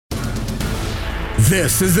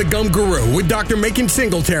This is the Gum Guru with Dr. Macon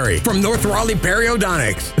Singletary from North Raleigh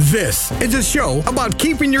Periodontics. This is a show about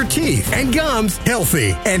keeping your teeth and gums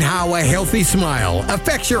healthy and how a healthy smile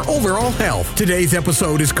affects your overall health. Today's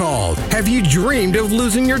episode is called, Have You Dreamed of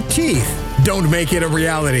Losing Your Teeth? Don't make it a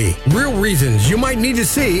reality. Real reasons you might need to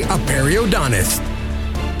see a periodontist.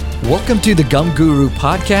 Welcome to the Gum Guru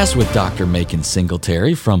podcast with Dr. Macon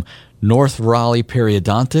Singletary from North Raleigh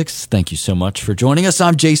Periodontics. Thank you so much for joining us.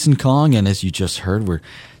 I'm Jason Kong, and as you just heard, we're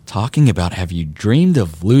talking about have you dreamed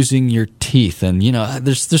of losing your teeth? And you know,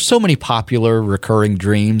 there's so many popular recurring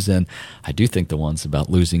dreams, and I do think the ones about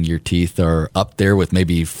losing your teeth are up there with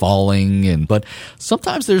maybe falling, but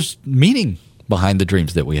sometimes there's meaning behind the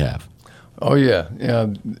dreams that we have. Oh, yeah,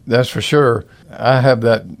 that's for sure. I have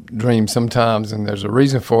that dream sometimes, and there's a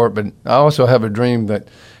reason for it, but I also have a dream that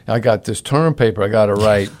I got this term paper I got to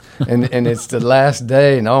write, and it's the last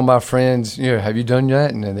day, and all my friends, have you done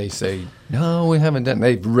that? And then they say, no, we haven't done it.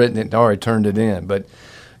 They've written it and already turned it in. But,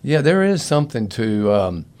 yeah, there is something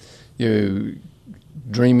to you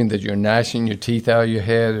dreaming that you're gnashing your teeth out of your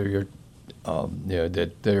head or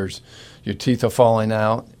that your teeth are falling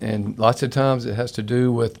out, and lots of times it has to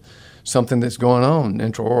do with something that's going on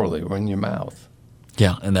intraorally or in your mouth.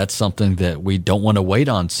 Yeah, and that's something that we don't want to wait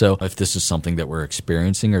on. So if this is something that we're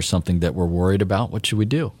experiencing or something that we're worried about, what should we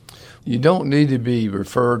do? You don't need to be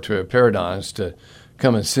referred to a periodontist to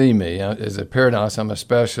come and see me. As a periodontist, I'm a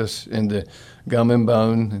specialist in the gum and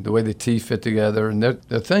bone, the way the teeth fit together. And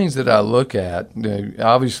the things that I look at,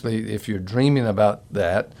 obviously, if you're dreaming about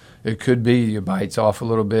that, it could be your bite's off a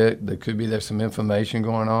little bit. There could be there's some inflammation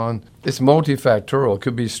going on. It's multifactorial. It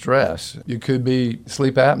could be stress. It could be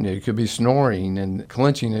sleep apnea. It could be snoring, and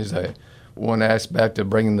clenching is one aspect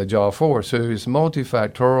of bringing the jaw forward. So it's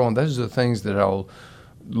multifactorial, and those are the things that I'll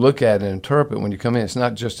look at and interpret when you come in. It's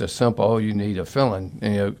not just a simple, you need a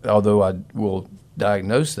filling, although I will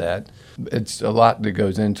diagnose that. It's a lot that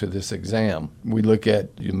goes into this exam. We look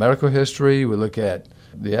at your medical history. We look at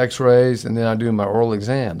the x-rays, and then I do my oral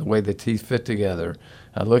exam, the way the teeth fit together.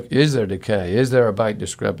 I look, is there decay? Is there a bite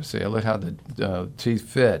discrepancy? I look how the teeth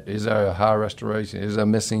fit. Is there a high restoration? Is there a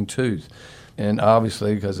missing tooth? And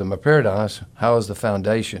obviously, because I'm a periodontist, how is the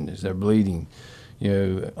foundation? Is there bleeding?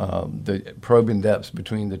 The probing depths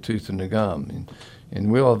between the tooth and the gum.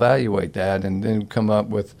 And we'll evaluate that and then come up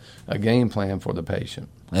with a game plan for the patient.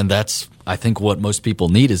 And that's, I think, what most people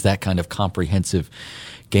need is that kind of comprehensive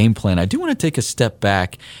game plan. I do want to take a step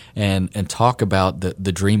back and talk about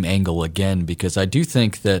the dream angle again, because I do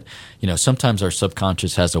think that, sometimes our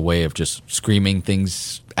subconscious has a way of just screaming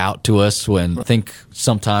things out to us when I think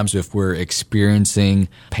sometimes if we're experiencing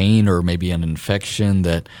pain or maybe an infection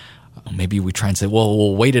that maybe we try and say, well,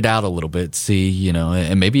 we'll wait it out a little bit, see,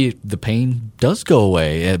 and maybe the pain does go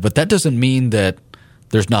away, but that doesn't mean that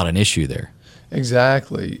there's not an issue there.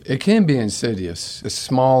 Exactly. It can be insidious, as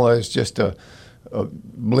small as just a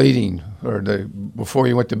bleeding, or before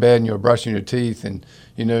you went to bed and you were brushing your teeth and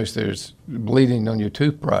you notice there's bleeding on your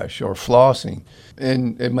toothbrush or flossing,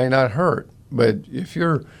 and it may not hurt, but if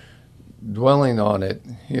you're dwelling on it,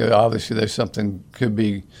 obviously there's something could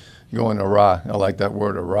be going awry. I like that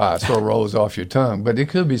word, awry. So it rolls off your tongue, but it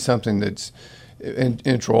could be something that's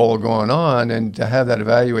intraoral going on, and to have that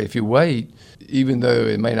evaluated, if you wait, even though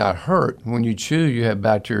it may not hurt, when you chew, you have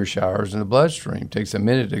bacteria showers in the bloodstream. It takes a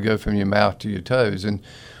minute to go from your mouth to your toes. And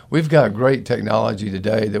we've got great technology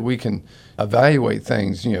today that we can evaluate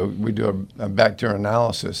things. We do a bacterial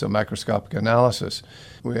analysis, a microscopic analysis.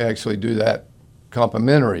 We actually do that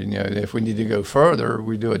complementary. If we need to go further,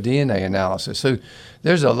 we do a DNA analysis. So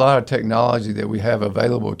there's a lot of technology that we have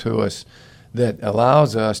available to us that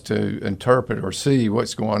allows us to interpret or see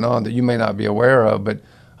what's going on that you may not be aware of, but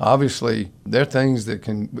obviously, there are things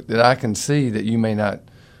that I can see that you may not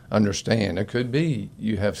understand. It could be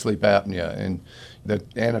you have sleep apnea and the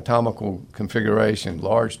anatomical configuration,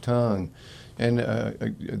 large tongue, and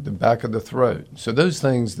the back of the throat. So those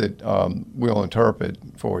things that we'll interpret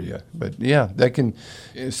for you. But yeah, they can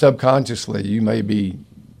subconsciously, you may be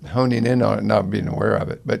honing in on it, not being aware of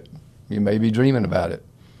it, but you may be dreaming about it.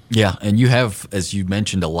 Yeah, and you have, as you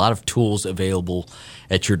mentioned, a lot of tools available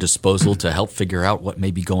at your disposal to help figure out what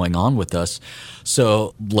may be going on with us.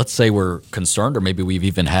 So let's say we're concerned, or maybe we've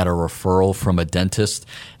even had a referral from a dentist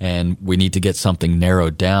and we need to get something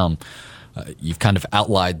narrowed down. You've kind of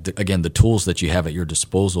outlined, again, the tools that you have at your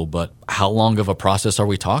disposal, but how long of a process are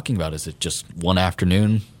we talking about? Is it just one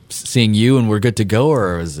afternoon seeing you and we're good to go,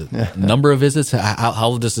 or is it a number of visits?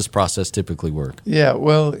 How does this process typically work? Yeah,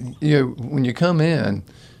 well, when you come in,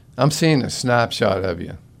 I'm seeing a snapshot of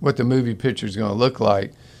you. What the movie picture is going to look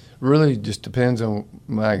like really just depends on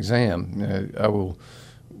my exam. I will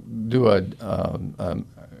do a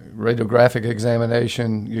radiographic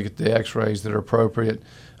examination. You get the x-rays that are appropriate.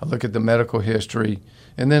 I look at the medical history,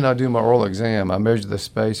 and then I do my oral exam. I measure the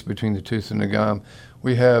space between the tooth and the gum.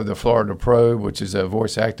 We have the Florida Probe, which is a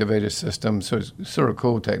voice-activated system, so it's sort of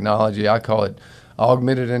cool technology. I call it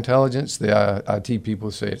augmented intelligence. The IT people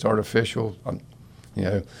say it's artificial.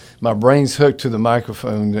 My brain's hooked to the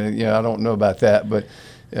microphone. I don't know about that, but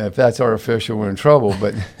if that's artificial, we're in trouble.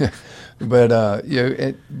 But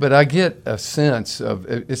but I get a sense of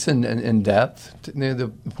it's in depth.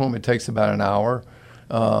 The appointment takes about an hour,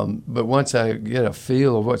 but once I get a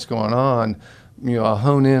feel of what's going on, I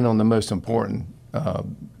hone in on the most important.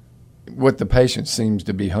 What the patient seems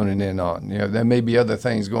to be honing in on. There may be other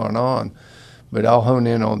things going on, but I'll hone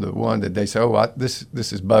in on the one that they say, this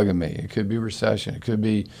is bugging me. It could be recession. It could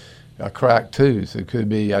be a cracked tooth. It could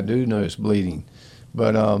be I do notice bleeding.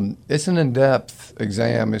 But it's an in-depth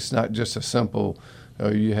exam. It's not just a simple,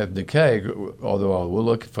 you have decay, although we'll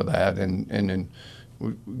look for that and then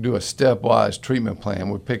we'll do a stepwise treatment plan.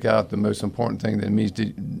 We'll pick out the most important thing that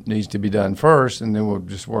needs to be done first, and then we'll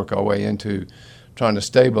just work our way into trying to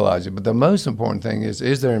stabilize it. But the most important thing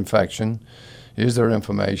is there infection? Is there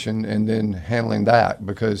inflammation? And then handling that,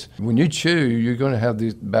 because when you chew, you're going to have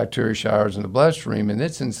these bacteria showers in the bloodstream, and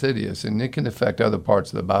it's insidious, and it can affect other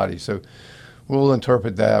parts of the body. So we'll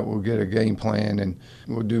interpret that. We'll get a game plan, and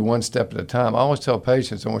we'll do one step at a time. I always tell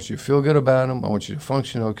patients, I want you to feel good about them. I want you to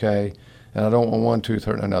function okay, and I don't want one tooth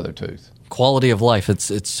hurting another tooth. Quality of life,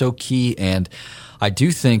 it's so key, and I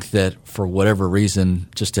do think that for whatever reason,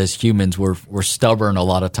 just as humans, we're stubborn a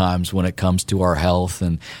lot of times when it comes to our health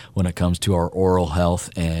and when it comes to our oral health,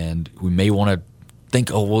 and we may want to think,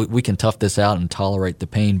 we can tough this out and tolerate the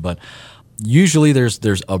pain, but usually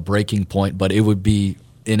there's a breaking point, but it would be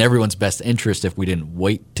in everyone's best interest if we didn't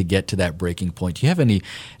wait to get to that breaking point. Do you have any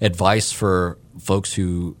advice for folks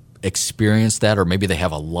who experience that, or maybe they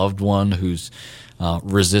have a loved one who's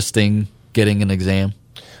resisting getting an exam?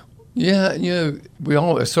 Yeah,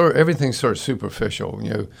 everything's sort of superficial.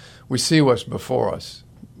 We see what's before us.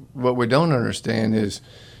 What we don't understand is,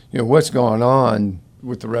 what's going on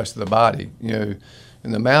with the rest of the body.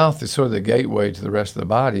 And the mouth is sort of the gateway to the rest of the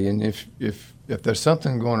body. And if there's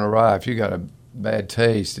something going awry, if you got a bad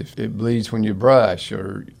taste, if it bleeds when you brush,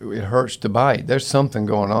 or it hurts to bite, there's something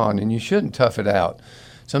going on, and you shouldn't tough it out.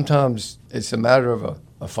 Sometimes it's a matter of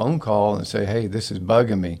a phone call and say, hey, this is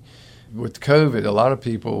bugging me. With COVID, a lot of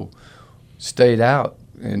people stayed out,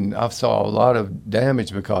 and I saw a lot of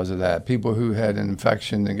damage because of that. People who had an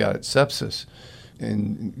infection and got sepsis,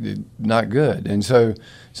 and not good. And so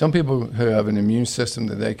some people who have an immune system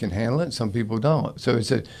that they can handle it, some people don't. So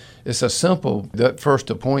it's a simple, that first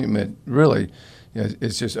appointment really,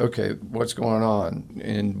 it's just, okay, what's going on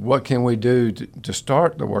and what can we do to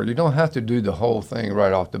start the work? You don't have to do the whole thing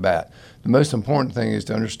right off the bat. The most important thing is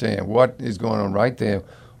to understand what is going on right there.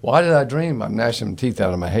 Why did I dream I'm gnashing teeth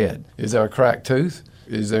out of my head? Is there a cracked tooth?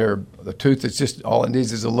 Is there a tooth that's just all it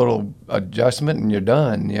needs is a little adjustment and you're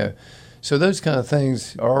done? So those kind of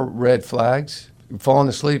things are red flags. Falling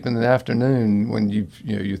asleep in the afternoon when you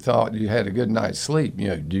thought you had a good night's sleep.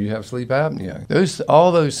 Do you have sleep apnea?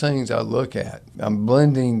 All those things I look at. I'm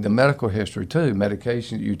blending the medical history too.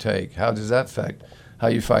 Medication that you take. How does that affect how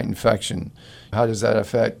you fight infection? How does that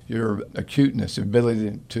affect your acuteness,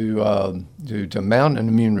 ability to mount an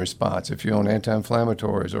immune response? If you're on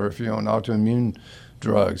anti-inflammatories or if you're on autoimmune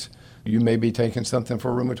drugs, you may be taking something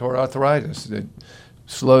for rheumatoid arthritis that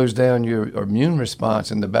slows down your immune response,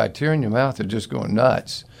 and the bacteria in your mouth are just going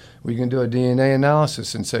nuts. We can do a DNA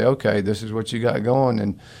analysis and say, okay, this is what you got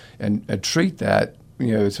going, and treat that.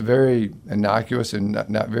 It's very innocuous and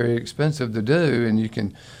not very expensive to do, and you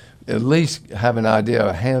can at least have an idea,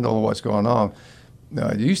 a handle of what's going on.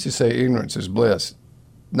 You used to say ignorance is bliss.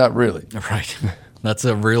 Not really. Right. That's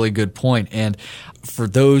a really good point. And for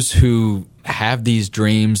those who have these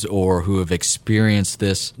dreams or who have experienced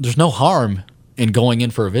this, there's no harm in going in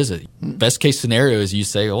for a visit. Best case scenario is you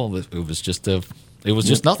say, it was just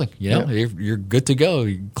nothing. You're good to go.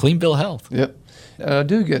 Clean bill of health. Yep. And I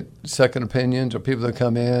do get second opinions, or people that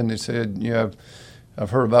come in and said, I've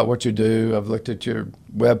heard about what you do. I've looked at your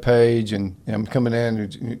web page, and I'm coming in.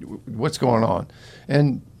 What's going on?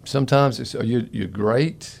 And sometimes it's, you're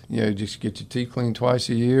great. Just get your teeth cleaned twice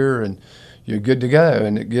a year, and you're good to go.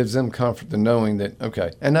 And it gives them comfort to knowing that,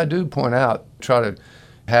 okay. And I do point out, try to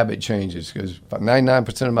habit changes, because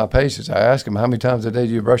 99% of my patients, I ask them, how many times a day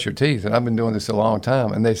do you brush your teeth? And I've been doing this a long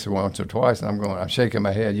time. And they say once or twice, and I'm shaking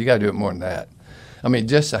my head. You got to do it more than that. I mean,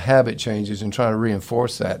 just the habit changes and trying to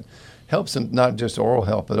reinforce that helps them, not just oral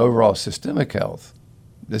health, but overall systemic health.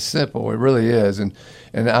 It's simple. It really is. And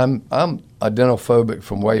I'm a dental phobic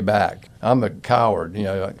from way back. I'm a coward.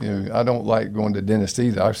 I don't like going to dentist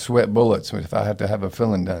either. I sweat bullets if I have to have a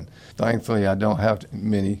filling done. Thankfully, I don't have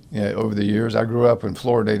many. Over the years, I grew up in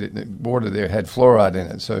Florida. The border there had fluoride in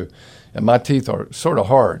it, and my teeth are sort of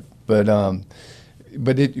hard. But I'm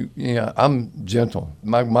gentle.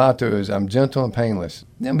 My motto is I'm gentle and painless.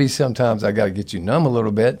 Maybe sometimes I got to get you numb a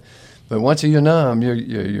little bit, but once you're numb,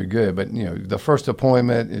 you're good. But the first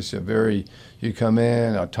appointment is you come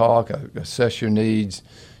in, I talk, I assess your needs.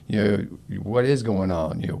 What is going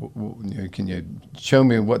on? Can you show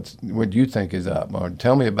me what you think is up, or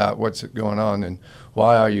tell me about what's going on and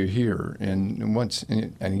why are you here? And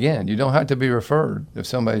again, you don't have to be referred.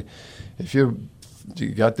 If you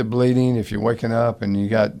got the bleeding, if you're waking up and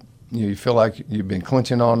you feel like you've been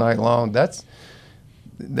clenching all night long, there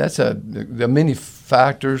are many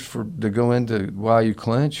factors to go into why you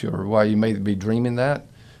clench or why you may be dreaming that.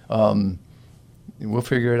 We'll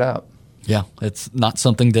figure it out. Yeah, it's not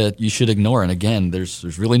something that you should ignore. And again,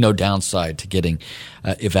 there's really no downside to getting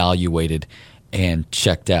evaluated and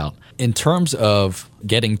checked out. In terms of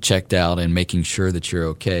getting checked out and making sure that you're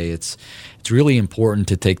okay, it's really important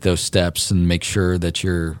to take those steps and make sure that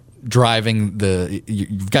you're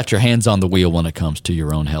you've got your hands on the wheel when it comes to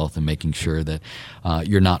your own health and making sure that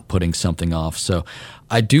you're not putting something off. So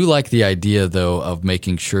I do like the idea, though, of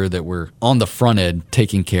making sure that we're on the front end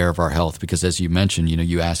taking care of our health, because as you mentioned,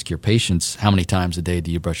 you ask your patients, how many times a day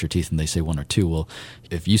do you brush your teeth? And they say 1 or 2. Well,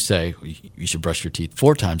 if you say you should brush your teeth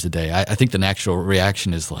 4 times a day, I think the natural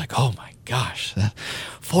reaction is like, oh my gosh,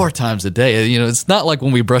 4 times a day. It's not like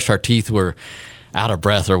when we brush our teeth, we're out of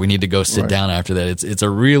breath or we need to go sit down after that. It's a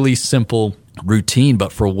really simple routine,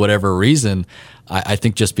 but for whatever reason, I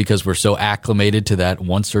think just because we're so acclimated to that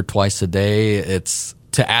once or twice a day,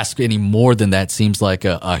 to ask any more than that seems like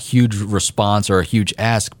a huge response or a huge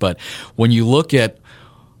ask. But when you look at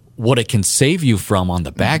what it can save you from on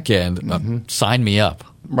the back end, sign me up.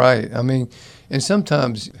 Right. And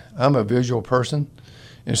sometimes I'm a visual person.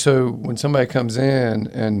 And so when somebody comes in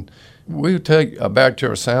and we take a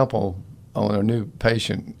bacterial sample on a new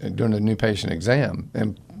patient during a new patient exam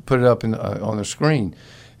and put it up on the screen.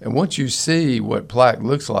 And once you see what plaque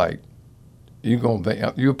looks like,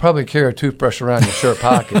 you'll probably carry a toothbrush around your shirt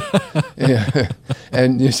pocket.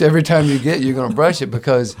 And every time you're going to brush it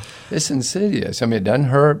because it's insidious. It doesn't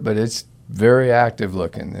hurt, but it's very active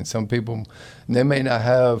looking. And some people, they may not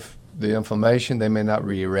have the inflammation, they may not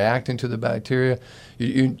be reacting to the bacteria.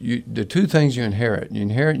 The 2 things you inherit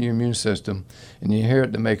your immune system, and you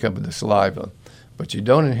inherit the makeup of the saliva, but you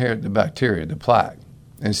don't inherit the bacteria, the plaque.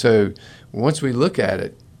 And so once we look at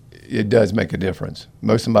it, it does make a difference.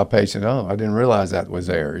 Most of my patients, I didn't realize that was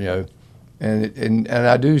there, and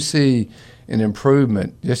I do see an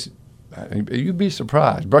improvement. You'd be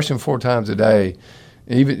surprised. Brushing 4 times a day,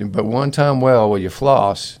 but one time where you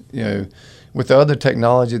floss, with the other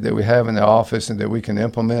technology that we have in the office and that we can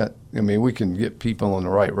implement, we can get people on the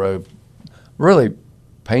right road really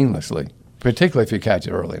painlessly, particularly if you catch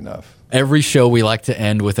it early enough. Every show we like to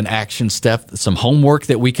end with an action step, some homework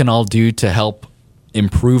that we can all do to help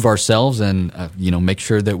improve ourselves and make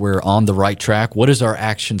sure that we're on the right track. What is our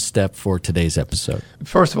action step for today's episode?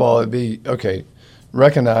 First of all, it'd be,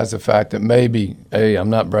 recognize the fact that maybe, A, I'm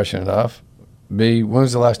not brushing enough. B, when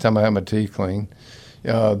was the last time I had my teeth clean?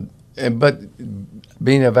 But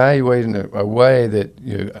being evaluated in a way that,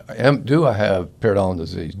 do I have periodontal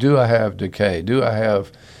disease? Do I have decay? Do I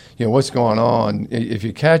have, what's going on? If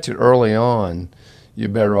you catch it early on, you're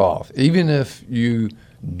better off. Even if you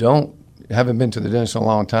haven't been to the dentist in a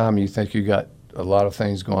long time and you think you got a lot of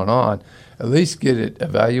things going on, at least get it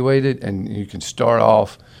evaluated and you can start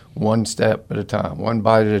off one step at a time, one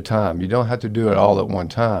bite at a time. You don't have to do it all at one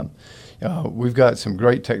time. We've got some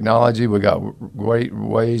great technology. We've got great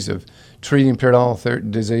ways of treating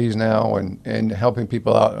periodontal disease now and helping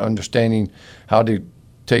people out understanding how to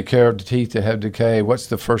take care of the teeth that have decay. What's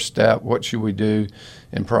the first step? What should we do?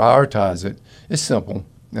 And prioritize it. It's simple.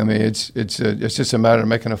 It's just a matter of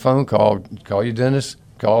making a phone call. Call your dentist.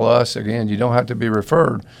 Call us. Again, you don't have to be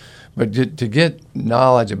referred. But to get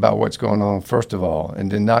knowledge about what's going on, first of all,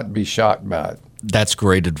 and then not be shocked by it. That's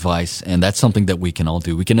great advice, and that's something that we can all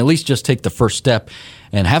do. We can at least just take the first step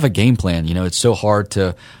and have a game plan. It's so hard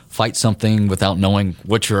to fight something without knowing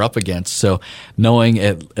what you're up against. So knowing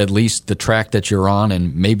at least the track that you're on,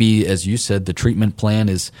 and maybe, as you said, the treatment plan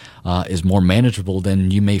is more manageable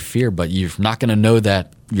than you may fear, but you're not going to know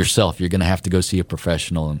that yourself. You're going to have to go see a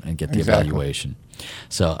professional and get the evaluation.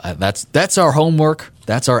 So that's our homework.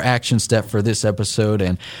 That's our action step for this episode,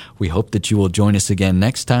 and we hope that you will join us again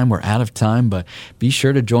next time. We're out of time, but be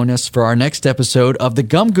sure to join us for our next episode of the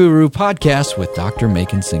Gum Guru podcast with Dr.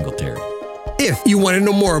 Macon Singletary. If you want to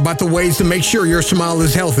know more about the ways to make sure your smile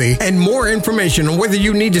is healthy and more information on whether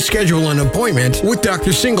you need to schedule an appointment with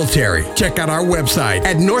Dr. Singletary, check out our website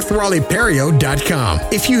at northraleigh.perio.com.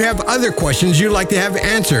 If you have other questions you'd like to have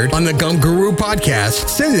answered on the Gum Guru podcast,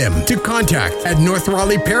 send them to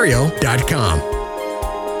contact@northraleigh.perio.com.